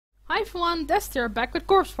Hi everyone, Dester back with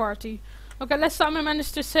Corpse Party. Okay, last time I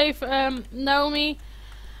managed to save Naomi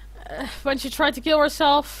when she tried to kill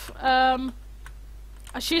herself.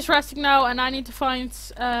 She's resting now and I need to find,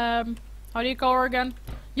 how do you call her again?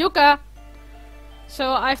 Yuka!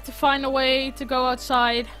 So I have to find a way to go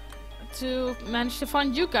outside to manage to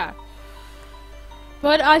find Yuka.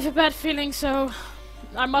 But I have a bad feeling, so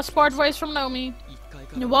I must part ways from Naomi.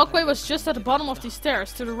 The walkway was just at the bottom of these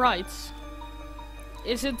stairs to the right.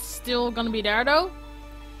 Is it still gonna be there though?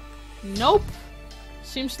 Nope.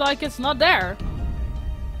 Seems like it's not there.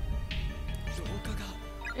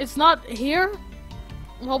 It's not here?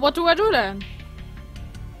 Well, what do I do then?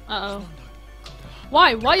 Uh-oh.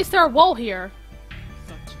 Why? Why is there a wall here?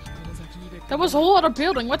 There was a whole other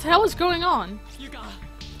building. What the hell is going on?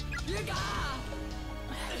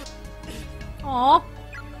 Aww.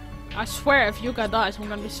 I swear if Yuka dies, I'm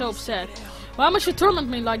gonna be so upset. Why must you torment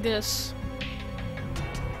me like this?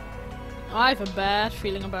 I have a bad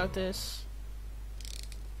feeling about this.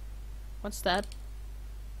 What's that?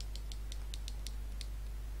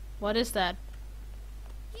 What is that?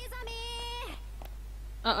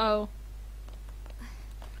 Uh-oh.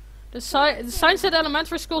 The sign said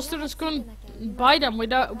elementary school students couldn't buy them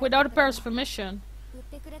without a parent's permission.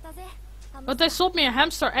 But they sold me a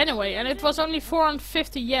hamster anyway, and it was only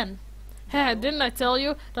 450 yen. Heh, didn't I tell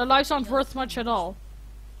you? Their lives aren't worth much at all.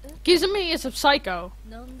 Kizumi is a psycho.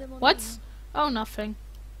 What? Oh, nothing.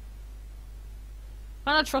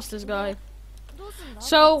 I don't trust this guy.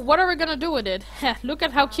 So, what are we gonna do with it? Heh, look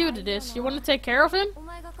at how cute it is. You wanna take care of him?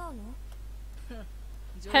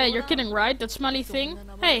 Hey, you're kidding, right? That smelly thing?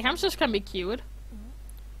 Hey, hamsters can be cute.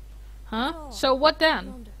 Huh? So what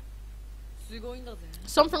then?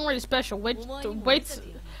 Something really special. Wait till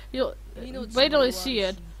you see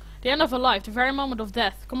it. The end of a life, the very moment of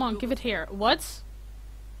death. Come on, give it here. What?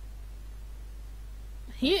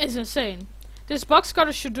 He is insane. This box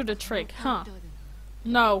cutter should do the trick, huh?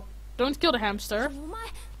 No, don't kill the hamster.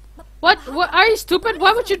 What? What? Are you stupid?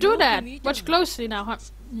 Why would you do that? Watch closely now, huh?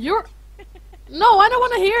 You're... No, I don't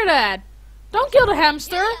want to hear that. Don't kill the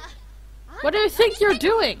hamster. What do you think you're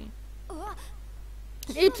doing?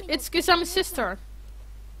 It's Kisami's sister.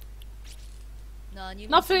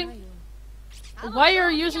 Nothing. Why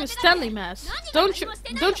are you using a Stanley mask? Don't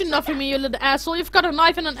you nothing me, you little asshole. You've got a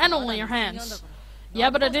knife and an animal in your hands. Yeah,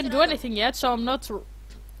 but I didn't do anything yet, so I'm not...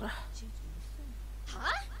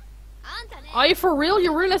 Are you for real?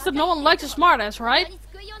 You realize that no one likes a smartass, right?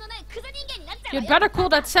 You'd better call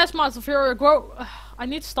that sassmouth if you're a I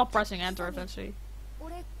need to stop pressing enter eventually.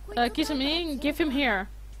 Kisame, give him here.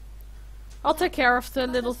 I'll take care of the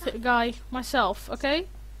little guy myself, okay?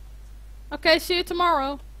 Okay, see you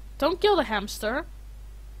tomorrow. Don't kill the hamster.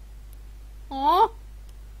 Aww.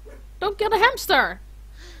 Don't kill the hamster!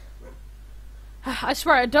 I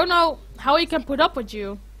swear, I don't know how he can put up with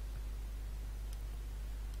you.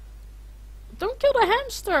 Don't kill the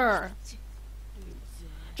hamster!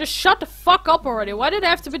 Just shut the fuck up already. Why did I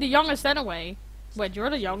have to be the youngest anyway? Wait, you're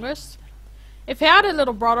the youngest? If I had a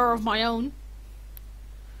little brother of my own,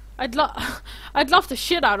 I'd love the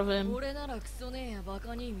shit out of him.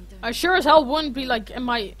 I sure as hell wouldn't be like in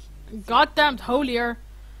my goddamned holier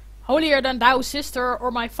than thou sister or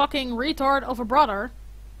my fucking retard of a brother.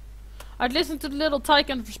 I'd listen to the little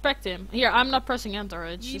tyke and respect him. Here, I'm not pressing enter,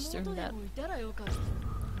 it's just doing that.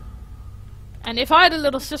 And if I had a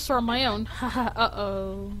little sister of my own, haha,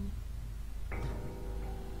 uh-oh.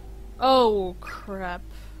 Oh, crap.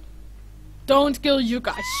 Don't kill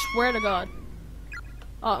Yuka, I swear to God.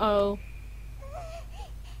 Uh-oh.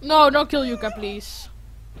 No, don't kill Yuka, please.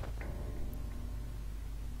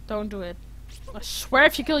 Don't do it. I swear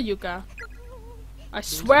if you kill Yuka. I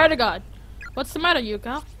swear to God. What's the matter,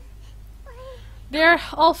 Yuka? They're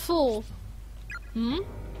all full. Hmm?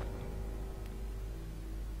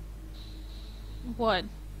 What?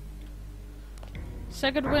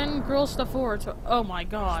 Second win, girls the forward. Oh my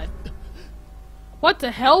God. What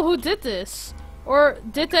the hell? Who did this? Or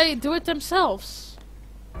did they do it themselves?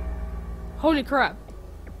 Holy crap.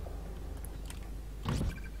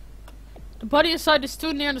 The body inside is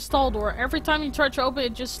too near the stall door. Every time you try to open it,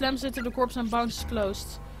 it just slams into the corpse and bounces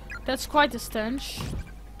closed. That's quite a stench.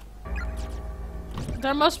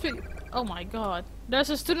 There must be... Oh my God. There's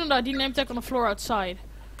a student ID name tag on the floor outside.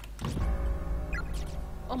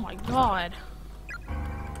 Oh my God.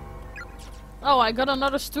 Oh, I got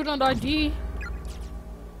another student ID.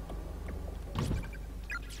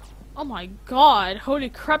 Oh my God. Holy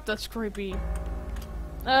crap, that's creepy.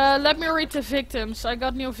 Let me read the victims. I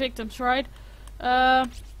got new victims, right?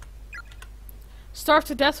 Starved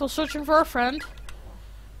to death while searching for a friend.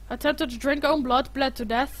 Attempted to drink own blood, bled to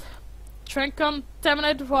death. Drank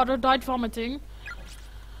contaminated water, died vomiting.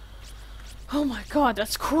 Oh my god,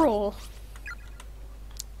 that's cruel.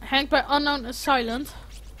 Hanged by unknown assailant.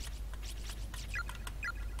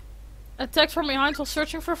 Attacked from behind while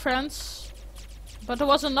searching for friends. But there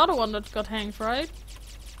was another one that got hanged, right?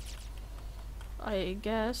 I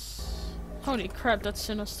guess. Holy crap, that's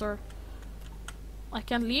sinister. I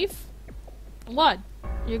can't leave? What?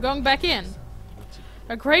 You're going back in?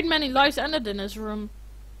 A great many lives ended in this room.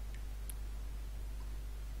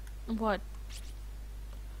 What?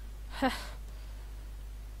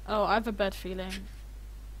 Oh, I have a bad feeling.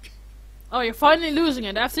 Oh, you're finally losing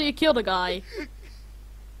it after you killed a guy.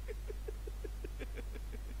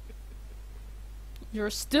 You're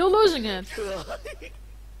still losing it.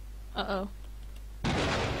 Uh-oh.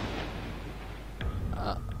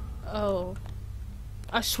 Oh.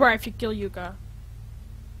 I swear if you kill Yuka.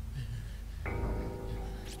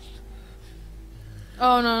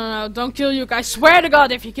 Oh, no, don't kill Yuka. I swear to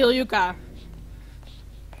God if you kill Yuka.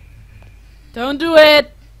 Don't do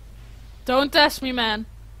it. Don't test me, man.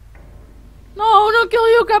 No, don't kill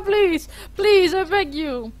Yuka, please. Please, I beg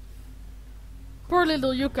you. Poor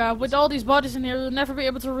little Yuka. With all these bodies in here, you'll never be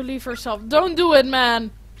able to relieve herself. Don't do it, man.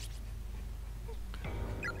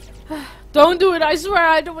 Don't do it. I swear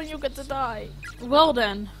I don't want Yuka to die. Well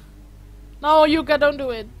then. No, Yuka, don't do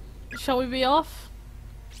it. Shall we be off?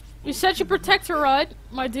 You said you protect her, right?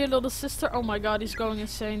 My dear little sister. Oh my god, he's going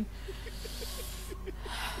insane.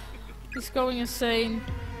 He's going insane.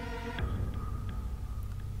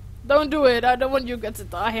 Don't do it. I don't want Yuka to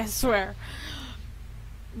die, I swear.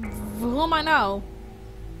 Who am I now?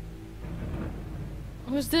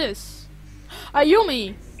 Who's this?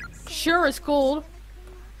 Ayumi! Sure is cool.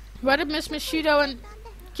 Where did Miss Mishido and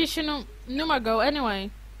Kishinuma go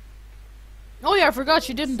anyway? Oh yeah, I forgot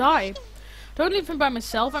she didn't die. Don't leave him by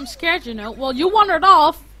myself, I'm scared, you know. Well, you wandered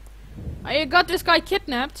off. I got this guy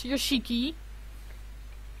kidnapped, Yoshiki.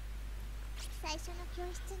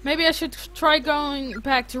 Maybe I should try going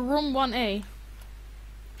back to room 1A.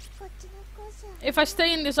 If I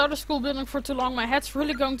stay in this other school building for too long, my head's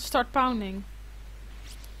really going to start pounding.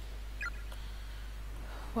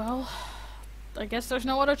 Well, I guess there's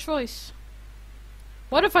no other choice.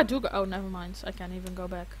 What if I do go— oh, never mind. I can't even go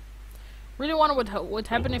back. Really wonder what would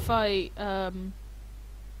happen if I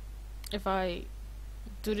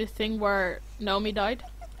do the thing where Naomi died.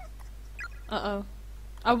 Uh-oh.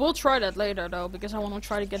 I will try that later though, because I want to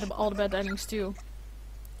try to get all the bad endings too.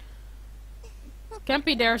 Can't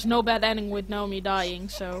be there's no bad ending with Naomi dying,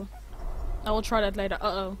 so I will try that later.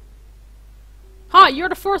 Uh-oh. Hi, you're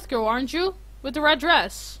the fourth girl, aren't you? With the red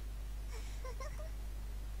dress.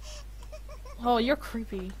 Oh, you're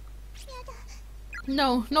creepy.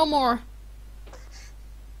 No, no more.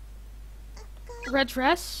 Red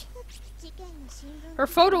dress? Her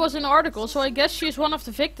photo was in the article, so I guess she's one of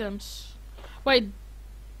the victims. Wait.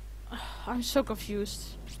 I'm so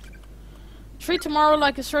confused. Treat tomorrow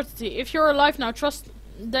like a certainty. If you're alive now, trust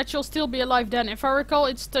that you'll still be alive then. If I recall,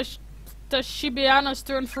 it's Shibiana's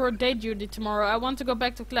turn for a day duty tomorrow. I want to go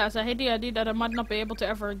back to class. I hate the idea that I might not be able to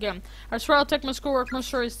ever again. I swear I'll take my schoolwork more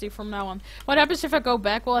seriously from now on. What happens if I go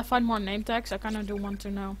back? Will I find more name tags? I kinda do want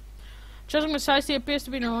to know. Judging the size, he appears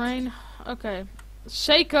to be in the rain. Okay.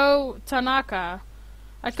 Seiko Tanaka.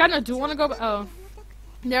 I kinda do want to go back. Oh.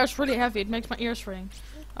 Yeah, it's really heavy. It makes my ears ring.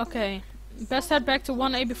 Okay. Best head back to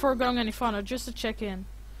 1A before going any further, just to check in.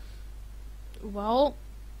 Well.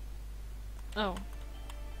 Oh.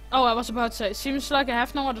 Oh, I was about to say, seems like I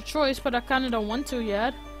have no other choice, but I kinda don't want to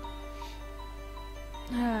yet.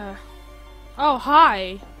 Oh,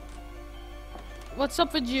 hi. What's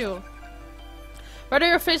up with you? Whether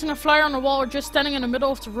you're facing a flyer on the wall or just standing in the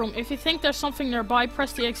middle of the room, if you think there's something nearby,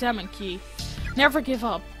 press the examine key. Never give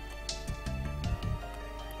up.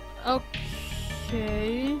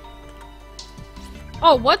 Okay.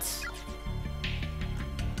 Oh, what?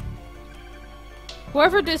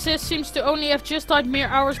 Whoever this is seems to only have just died mere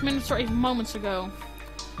hours, minutes, or even moments ago.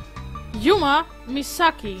 Yuma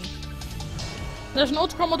Misaki. There's an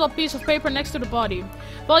old crumbled up piece of paper next to the body.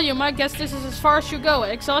 Well, Yuma, I guess this is as far as you go.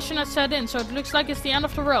 Exhaustion has set in, so it looks like it's the end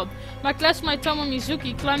of the road. My classmate Tomo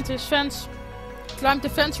Mizuki climbed the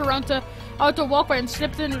fence around the outdoor walkway and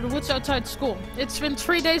slipped into the woods outside school. It's been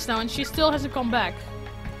 3 days now and she still hasn't come back.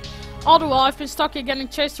 All the while, I've been stuck here getting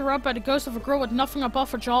chased around by the ghost of a girl with nothing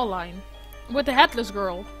above her jawline. With the headless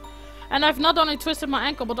girl. And I've not only twisted my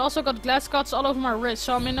ankle, but also got glass cuts all over my wrist,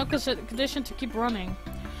 so I'm in no condition to keep running.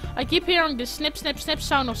 I keep hearing the snip snip snip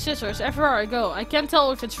sound of scissors everywhere I go. I can't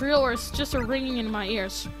tell if it's real or it's just a ringing in my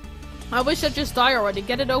ears. I wish I'd just die already,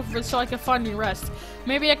 get it over with so I can finally rest.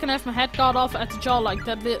 Maybe I can have my head cut off at the jaw like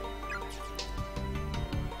that. Oh,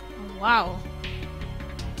 Wow.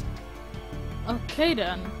 Okay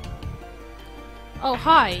then. Oh,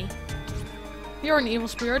 hi. You're an evil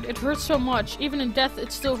spirit. It hurts so much. Even in death,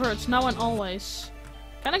 it still hurts. Now and always.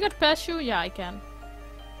 Can I get past you? Yeah, I can.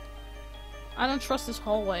 I don't trust this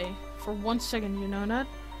hallway. For 1 second, you know that?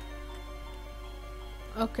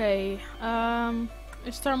 Okay.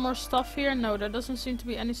 Is there more stuff here? No, there doesn't seem to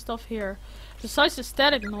be any stuff here. Besides the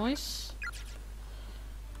static noise.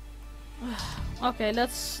 Okay,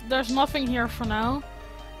 there's nothing here for now.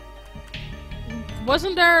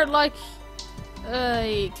 Wasn't there like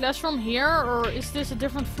a classroom here, or is this a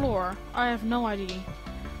different floor? I have no idea.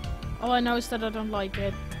 All I know is that I don't like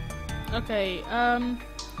it. Okay,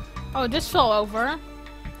 oh, this fell over.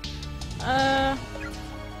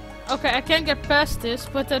 Okay, I can't get past this,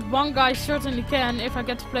 but that one guy certainly can if I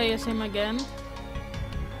get to play as him again.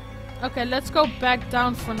 Okay, let's go back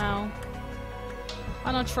down for now.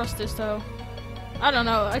 I don't trust this though. I don't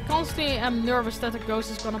know, I constantly am nervous that a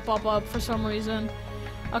ghost is gonna pop up for some reason.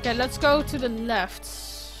 Okay, let's go to the left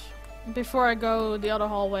before I go the other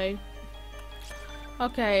hallway.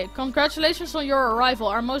 Okay, congratulations on your arrival.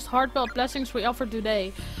 Our most heartfelt blessings we offer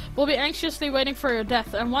today. We'll be anxiously waiting for your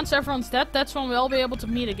death, and once everyone's dead, that's when we'll all be able to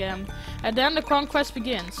meet again. And then the conquest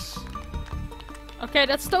begins. Okay,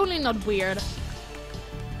 that's totally not weird.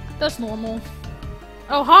 That's normal.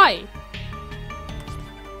 Oh, hi!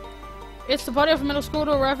 It's the body of a middle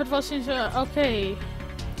schooler, wherever it was since, okay.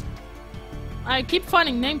 I keep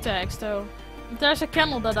finding name tags, though. There's a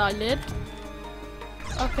candle that I lit.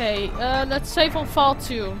 Okay, let's save on file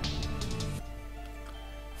 2.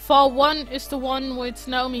 File 1 is the one with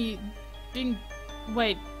Naomi being...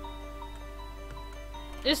 Wait.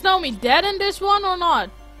 Is Naomi dead in this one or not?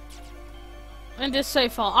 In this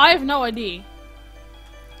save file? I have no idea.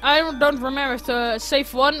 I don't remember if the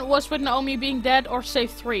save 1 was with Naomi being dead or save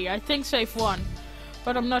 3. I think save 1.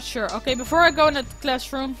 But I'm not sure. Okay, before I go in the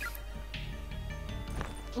classroom...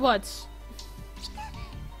 What?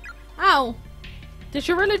 Ow! Did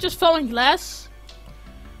you really just fall in glass?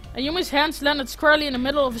 Ayumi's hands landed squarely in the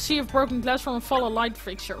middle of a sea of broken glass from a fallen light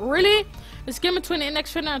fixture. Really? The skin between the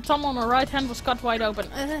index finger and thumb on her right hand was cut wide open.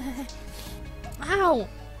 Ow!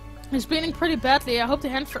 It's bleeding pretty badly. I hope the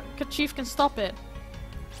handkerchief can stop it.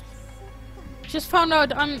 Just found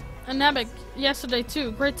out I'm anemic yesterday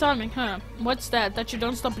too. Great timing, huh? What's that? That you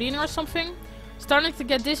don't stop bleeding or something? Starting to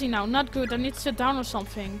get dizzy now. Not good. I need to sit down or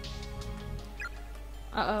something.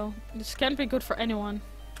 Uh-oh. This can't be good for anyone.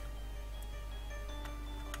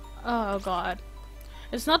 Oh god.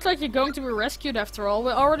 It's not like you're going to be rescued after all.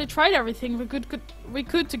 We already tried everything we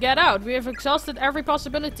could to get out. We have exhausted every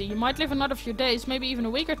possibility. You might live another few days, maybe even a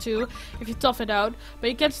week or two, if you tough it out. But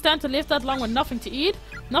you can't stand to live that long with nothing to eat,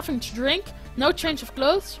 nothing to drink, no change of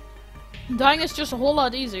clothes. Dying is just a whole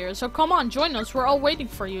lot easier, so come on, join us, we're all waiting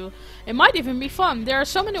for you. It might even be fun, there are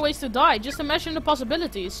so many ways to die, just imagine the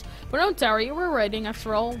possibilities. But don't tarry, we're waiting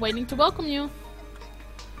after all, waiting to welcome you.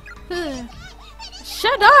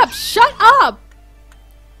 Shut up! Shut up!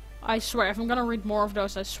 I swear, if I'm gonna read more of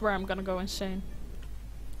those, I swear I'm gonna go insane.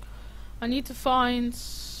 I need to find...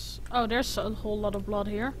 Oh, there's a whole lot of blood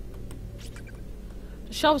here.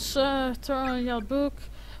 The shelves turn a yellow book.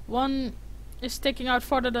 One is sticking out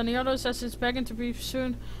farther than the others as it's begging to be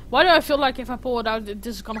soon. Why do I feel like if I pull it out,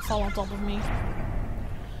 this is gonna fall on top of me?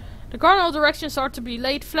 The cardinal directions are to be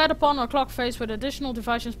laid flat upon a clock face with additional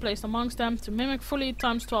divisions placed amongst them to mimic fully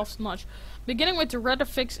times 12 notch. Beginning with the red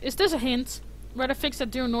affix. Is this a hint? Red affix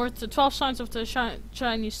at due north. The 12 signs of the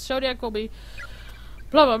Chinese zodiac will be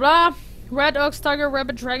blah blah blah. Red, ox, tiger,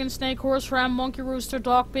 rabbit, dragon, snake, horse, ram, monkey, rooster,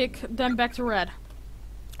 dog, pig, then back to red.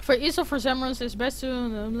 For ease of resemblance is best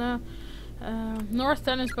to north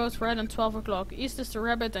 10 is both red and 12 o'clock. East is the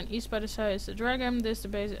rabbit and east by the side is the dragon. This is the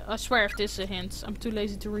base. I swear if this is a hint. I'm too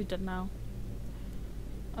lazy to read that now.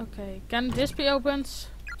 Okay, can this be opened?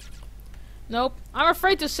 Nope. I'm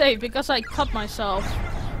afraid to save because I cut myself.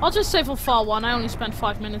 I'll just save on file 1. I only spent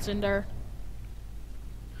 5 minutes in there.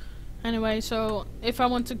 Anyway, so if I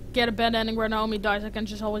want to get a bad ending where Naomi dies, I can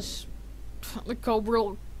just always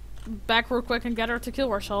go back real quick and get her to kill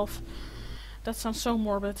herself. That sounds so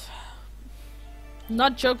morbid.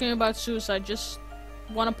 Not joking about suicide, just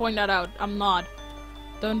want to point that out. I'm not.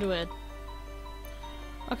 Don't do it.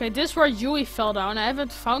 Okay, this is where Yui fell down. I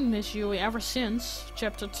haven't found Miss Yui ever since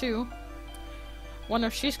chapter 2. Wonder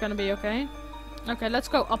if she's gonna be okay. Okay, let's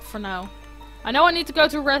go up for now. I know I need to go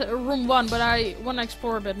to room 1, but I want to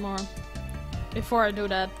explore a bit more. Before I do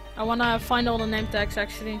that. I want to find all the name tags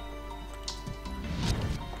actually.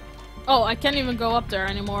 Oh, I can't even go up there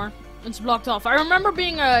anymore. It's blocked off. I remember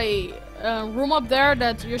being a room up there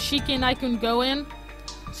that Yoshiki and I couldn't go in.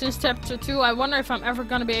 since chapter 2. I wonder if I'm ever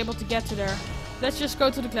gonna be able to get to there. Let's just go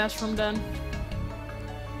to the classroom then.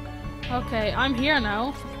 Okay, I'm here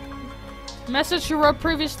now. Message you wrote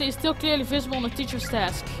previously is still clearly visible on the teacher's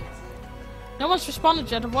desk. No one's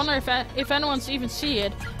responded yet. I wonder if anyone's even see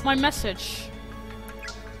it. My message.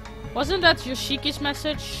 Wasn't that Yoshiki's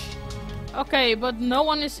message? Okay, but no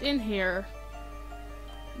one is in here.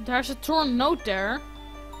 There's a torn note there.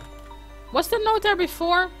 Was that note there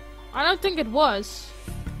before? I don't think it was.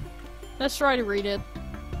 Let's try to read it.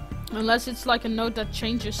 Unless it's like a note that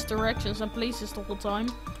changes directions and places the whole time.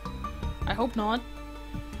 I hope not.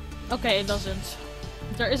 Okay, it doesn't.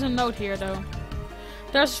 There is a note here though.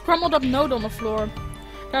 There's a scrambled up note on the floor.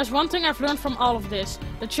 There's one thing I've learned from all of this.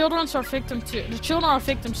 The children are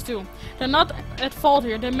victims too. They're not at fault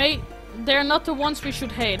here. They're not the ones we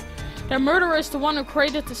should hate. Their murderer is the one who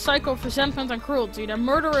created the cycle of resentment and cruelty. Their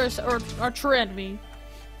murderers are our true enemy.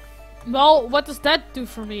 Well, what does that do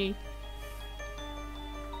for me?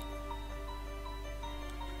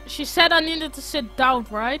 She said I needed to sit down,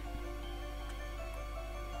 right?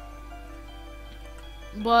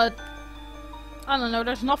 But I don't know,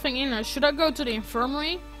 there's nothing in there. Should I go to the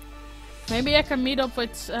infirmary? Maybe I can meet up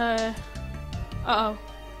with uh-oh.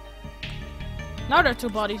 Now there are two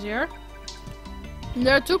bodies here.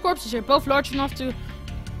 There are two corpses here, both large enough to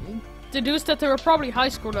deduce that they were probably high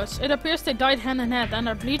schoolers. It appears they died hand in hand, and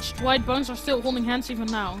their bleached white bones are still holding hands even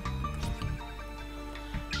now.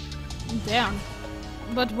 Damn.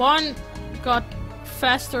 But one got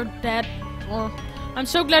faster dead. Or I'm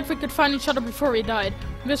so glad we could find each other before we died.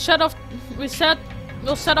 We'll set off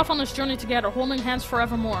on this journey together, holding hands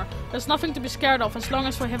forevermore. There's nothing to be scared of as long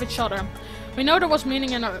as we have each other. We know there was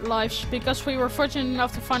meaning in our lives because we were fortunate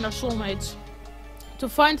enough to find our soulmates. To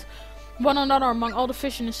find one another among all the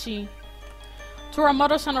fish in the sea. To our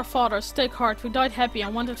mothers and our fathers, take heart. We died happy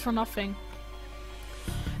and wanted for nothing.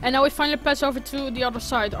 And now we finally pass over to the other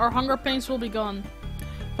side. Our hunger pains will be gone.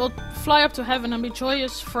 We'll fly up to heaven and be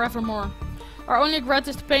joyous forevermore. Our only regret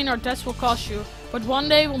is the pain our deaths will cause you. But one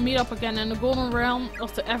day we'll meet up again in the golden realm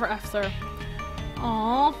of the ever after.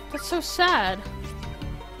 Aww, that's so sad.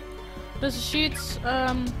 There's a sheet,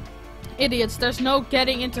 idiots, there's no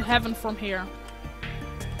getting into heaven from here.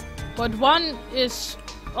 But one is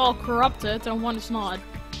all corrupted and one is not.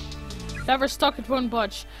 Lever stuck, it won't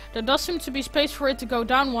budge. There does seem to be space for it to go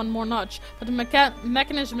down one more notch, but the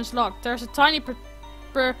mechanism is locked. There's a tiny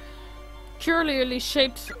peculiarly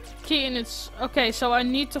shaped key in its... Okay, so I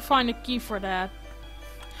need to find a key for that.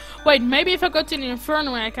 Wait, maybe if I go to the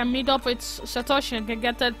infirmary I can meet up with Satoshi and can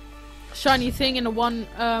get that shiny thing in the one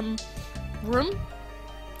room?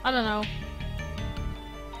 I don't know.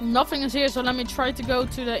 Nothing is here, so let me try to go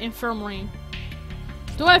to the infirmary.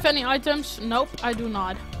 Do I have any items? Nope, I do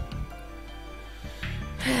not.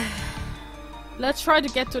 Let's try to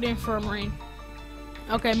get to the infirmary.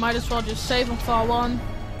 Okay, might as well just save on file 1.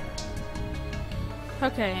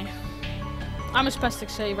 Okay. I'm a spastic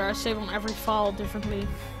saver. I save on every file differently.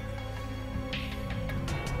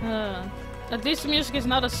 At least the music is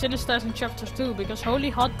not as sinister as in chapter 2, because holy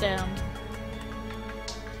hot damn.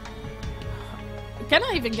 Can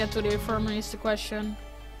I even get to the infirmary is the question.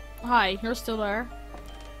 Hi, you're still there.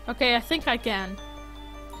 Okay, I think I can.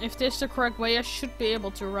 If this is the correct way, I should be able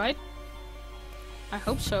to, right? I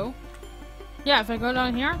hope so. Yeah, if I go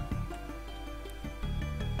down here.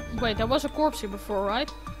 Wait, there was a corpse here before, right?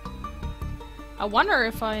 I wonder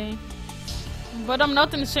if I... But I'm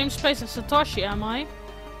not in the same space as Satoshi, am I?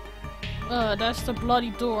 That's the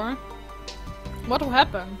bloody door. What will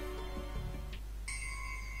happen?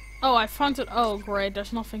 Oh, I found it. Oh, great.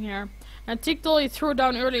 There's nothing here. Antique doll you threw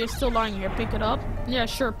down earlier is still lying here. Pick it up. Yeah,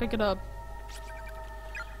 sure. Pick it up.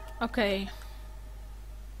 Okay.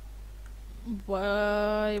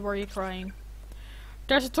 Why were you crying?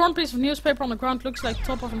 There's a torn piece of newspaper on the ground. Looks like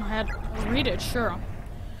top of my head. Read it. Sure.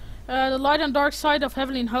 The light and dark side of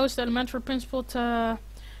Heavenly Host, elementary principal Takamine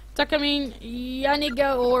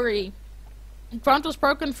Yanigaori. The ground was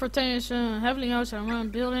broken for 10 years. Heavenly Host and a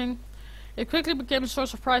building. It quickly became a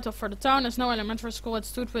source of pride for the town, as no elementary school had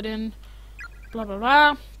stood within. Blah blah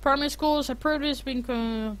blah. Primary schools had previously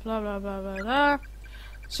been blah blah blah blah blah.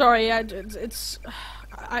 Sorry, I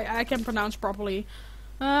can pronounce properly.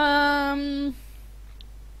 Yep.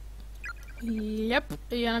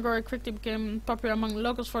 Yanagori quickly became popular among the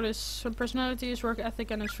locals for his personality, his work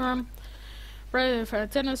ethic, and his firm. Brave for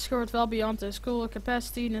attendance scored well beyond the school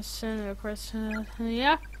capacity.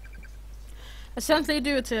 Yeah. Essentially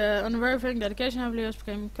due to unwavering dedication, Heavenly Host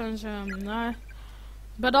became concerned.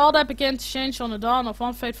 But all that began to change on the dawn of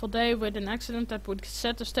one fateful day with an accident that would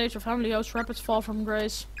set the stage of Heavenly Host's rapid fall from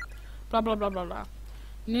grace. Blah blah blah blah blah.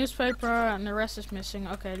 Newspaper and the rest is missing.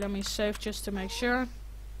 Okay, let me save just to make sure.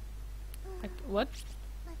 What?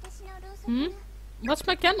 What's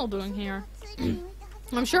my candle doing here?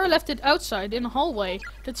 I'm sure I left it outside in the hallway.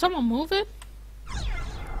 Did someone move it?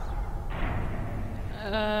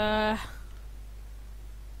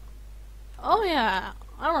 Oh yeah,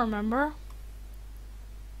 I remember.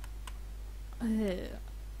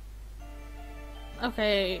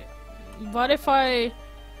 Okay, what if I...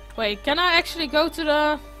 Wait, can I actually go to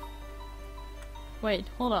the... Wait,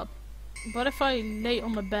 hold up. What if I lay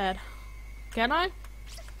on the bed? Can I?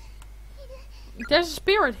 There's a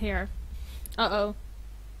spirit here. Uh-oh.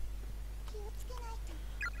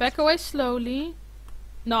 Back away slowly.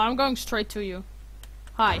 No, I'm going straight to you.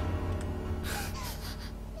 Hi.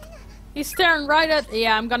 He's staring right at...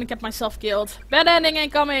 Yeah, I'm gonna get myself killed. Bad ending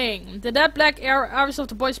incoming! The dead black iris of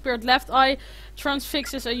the boy's spirit left eye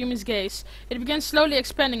transfixes Ayumi's gaze. It begins slowly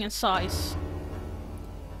expanding in size.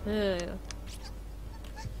 I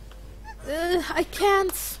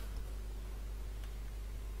can't.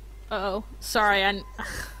 Uh-oh. Sorry, I...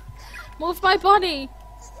 Move my body!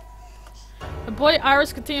 The boy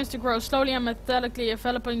iris continues to grow, slowly and methodically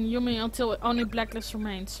enveloping Yumi until only blackness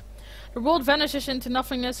remains. The world vanishes into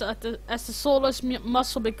nothingness as the soulless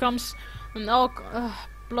muscle becomes an elk,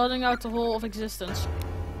 blotting out the whole of existence.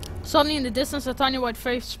 Suddenly in the distance a tiny white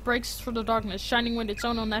face breaks through the darkness, shining with its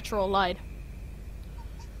own unnatural light.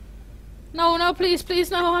 No, no, please,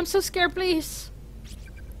 please, no, I'm so scared, please.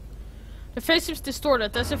 The face seems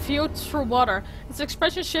distorted, as if viewed through water. Its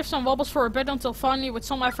expression shifts and wobbles for a bit until finally, with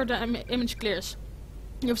some effort, the image clears.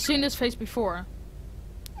 You've seen this face before.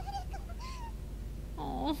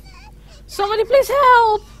 Oh. Somebody please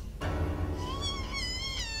help!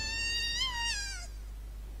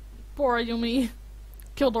 Poor Yumi.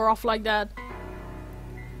 Killed her off like that.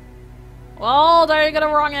 Well, there you got a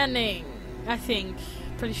wrong ending. I think.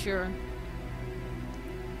 Pretty sure.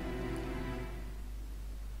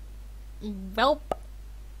 Welp.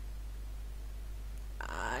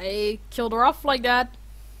 I killed her off like that.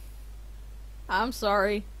 I'm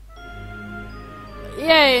sorry.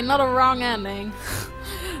 Yay, not a wrong ending.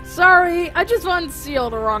 Sorry, I just wanted to see all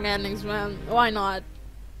the wrong endings, man. Why not?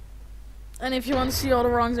 And if you want to see all the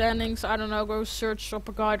wrong endings, I don't know, go search up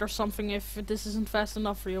a guide or something if this isn't fast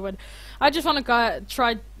enough for you. But I just want to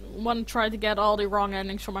try to get all the wrong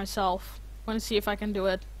endings for myself. Want to see if I can do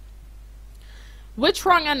it. Which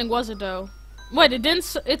wrong ending was it though? Wait, it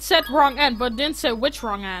didn't. It said wrong end, but it didn't say which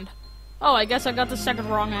wrong end. Oh, I guess I got the second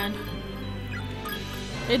wrong end.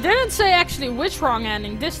 It didn't say actually which wrong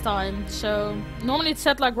ending this time, so normally it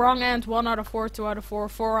said like wrong end 1 out of 4, 2 out of 4,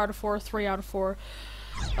 4 out of 4, 3 out of 4.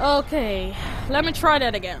 Okay, let me try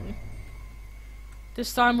that again.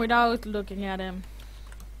 This time without looking at him.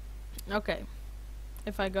 Okay,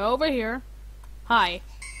 if I go over here, hi.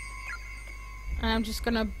 And I'm just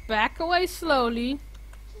gonna back away slowly.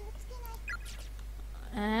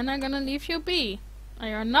 And I'm gonna leave you be. And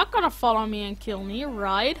you're not gonna follow me and kill me,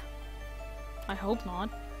 right? I hope not.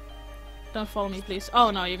 Don't follow me, please. Oh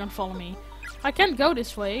no, you're gonna follow me. I can't go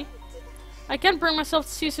this way. I can't bring myself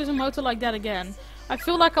to see Suzumoto like that again. I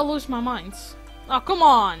feel like I'll lose my mind. Oh, come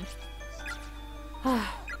on!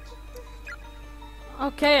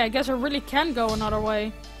 Okay, I guess I really can go another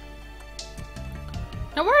way.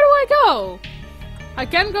 Now where do I go? I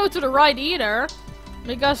can't go to the right either.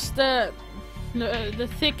 Because the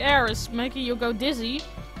thick air is making you go dizzy.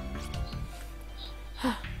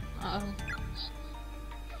 Uh-oh.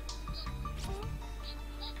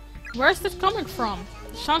 Where's this coming from?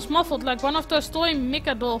 It sounds muffled like one of those toy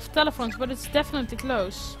Mika doll telephones, but it's definitely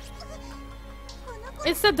close.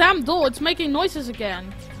 It's the damn doll, it's making noises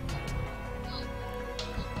again.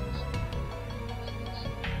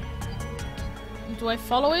 Do I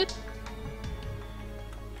follow it?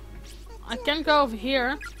 I can't go over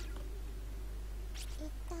here.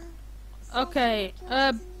 Okay,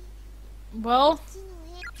 well.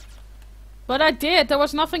 But I did, there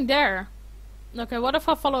was nothing there. Okay, what if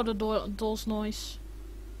I follow the doll's noise?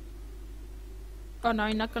 Oh no,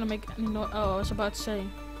 you're not gonna make any noise. Oh, I was about to say.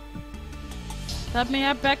 Let me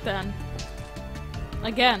head back then.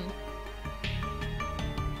 Again.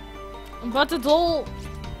 But the doll...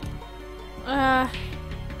 I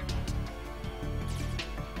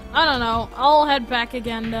don't know. I'll head back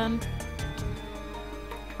again then.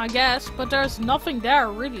 I guess, but there's nothing there,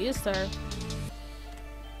 really, is there?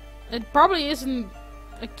 It probably isn't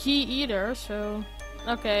a key either, so...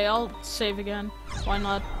 Okay, I'll save again. Why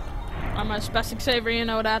not? I'm a spastic saver, you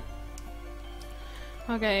know that.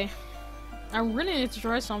 Okay. I really need to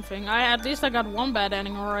try something. At least I got one bad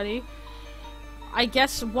ending already. I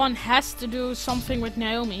guess one has to do something with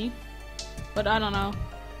Naomi. But I don't know.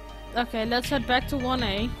 Okay, let's head back to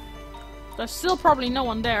 1A. There's still probably no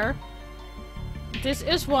one there. This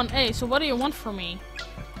is 1A, so what do you want from me?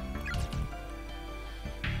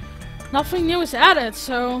 Nothing new is added,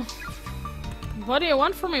 so... What do you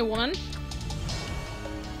want from me, woman?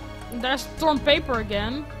 There's torn paper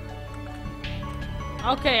again.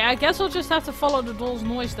 Okay, I guess I'll just have to follow the doll's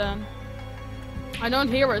noise then. I don't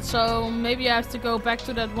hear it, so maybe I have to go back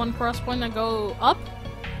to that one cross point and go up?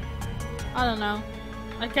 I don't know.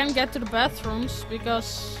 I can't get to the bathrooms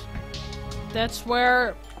because that's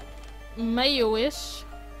where Mayo is.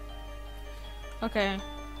 Okay.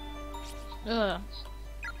 Ugh.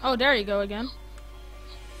 Oh, there you go again.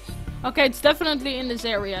 Okay, it's definitely in this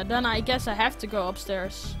area. Then I guess I have to go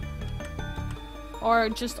upstairs. Or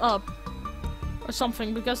just up. Or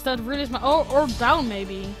something, because that really is my... Oh, or down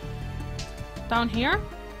maybe. Down here?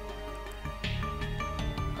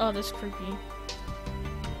 Oh, that's creepy.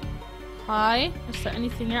 Hi? Is there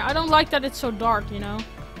anything here? I don't like that it's so dark, you know?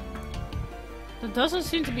 There doesn't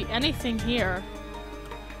seem to be anything here.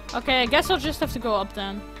 Okay, I guess I'll just have to go up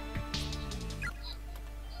then.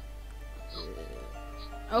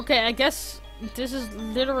 Okay, I guess this is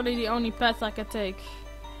literally the only path I can take.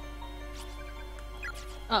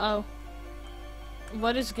 Uh-oh.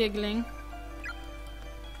 What is giggling?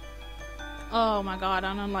 Oh my god,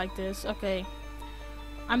 I don't like this. Okay.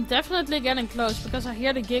 I'm definitely getting close because I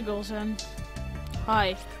hear the giggles and...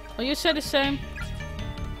 Hi. Will you say the same?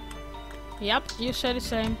 Yep, you say the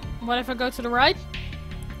same. What if I go to the right?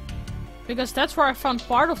 Because that's where I found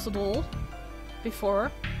part of the doll.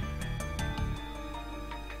 Before.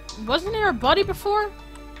 Wasn't there a body before?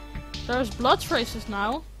 There's blood traces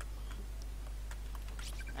now.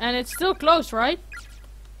 And it's still closed, right?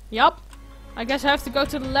 Yup. I guess I have to go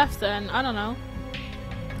to the left then. I don't know.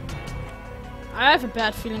 I have a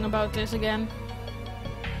bad feeling about this again.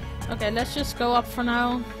 Okay, let's just go up for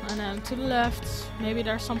now. And then to the left. Maybe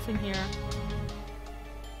there's something here.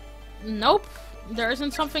 Nope. There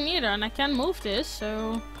isn't something either. And I can't move this,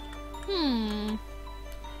 so... I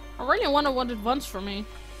really wonder what it wants from me.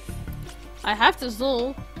 I have this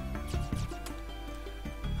doll.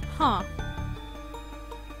 Huh.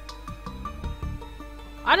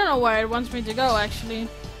 I don't know where it wants me to go, actually.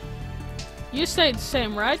 You stay the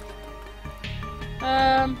same, right?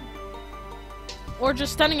 Or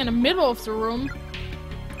just standing in the middle of the room.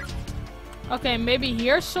 Okay, maybe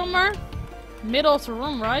here somewhere? Middle of the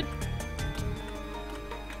room, right?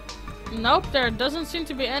 Nope, there doesn't seem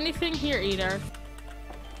to be anything here either.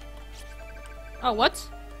 Oh, what?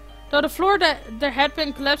 Though the floor that there had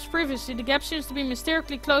been collapsed previously, the gap seems to be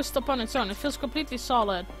mysteriously closed upon its own. It feels completely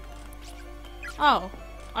solid. Oh.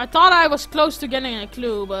 I thought I was close to getting a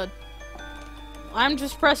clue, but... I'm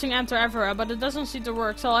just pressing enter everywhere, but it doesn't seem to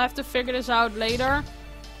work. So I'll have to figure this out later.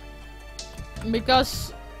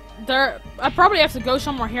 Because... I probably have to go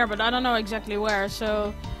somewhere here, but I don't know exactly where,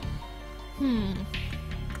 so... Middle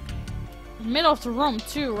of the room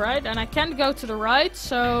too, right? And I can't go to the right,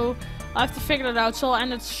 so... I have to figure it out, so I'll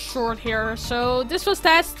end it short here. So, this was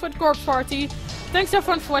Test with Corpse Party. Thanks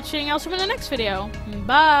everyone for watching. I'll see you in the next video.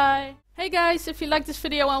 Bye! Hey guys, if you like this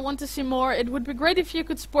video and want to see more, it would be great if you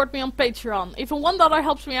could support me on Patreon. Even $1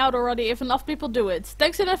 helps me out already if enough people do it.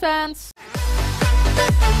 Thanks in advance!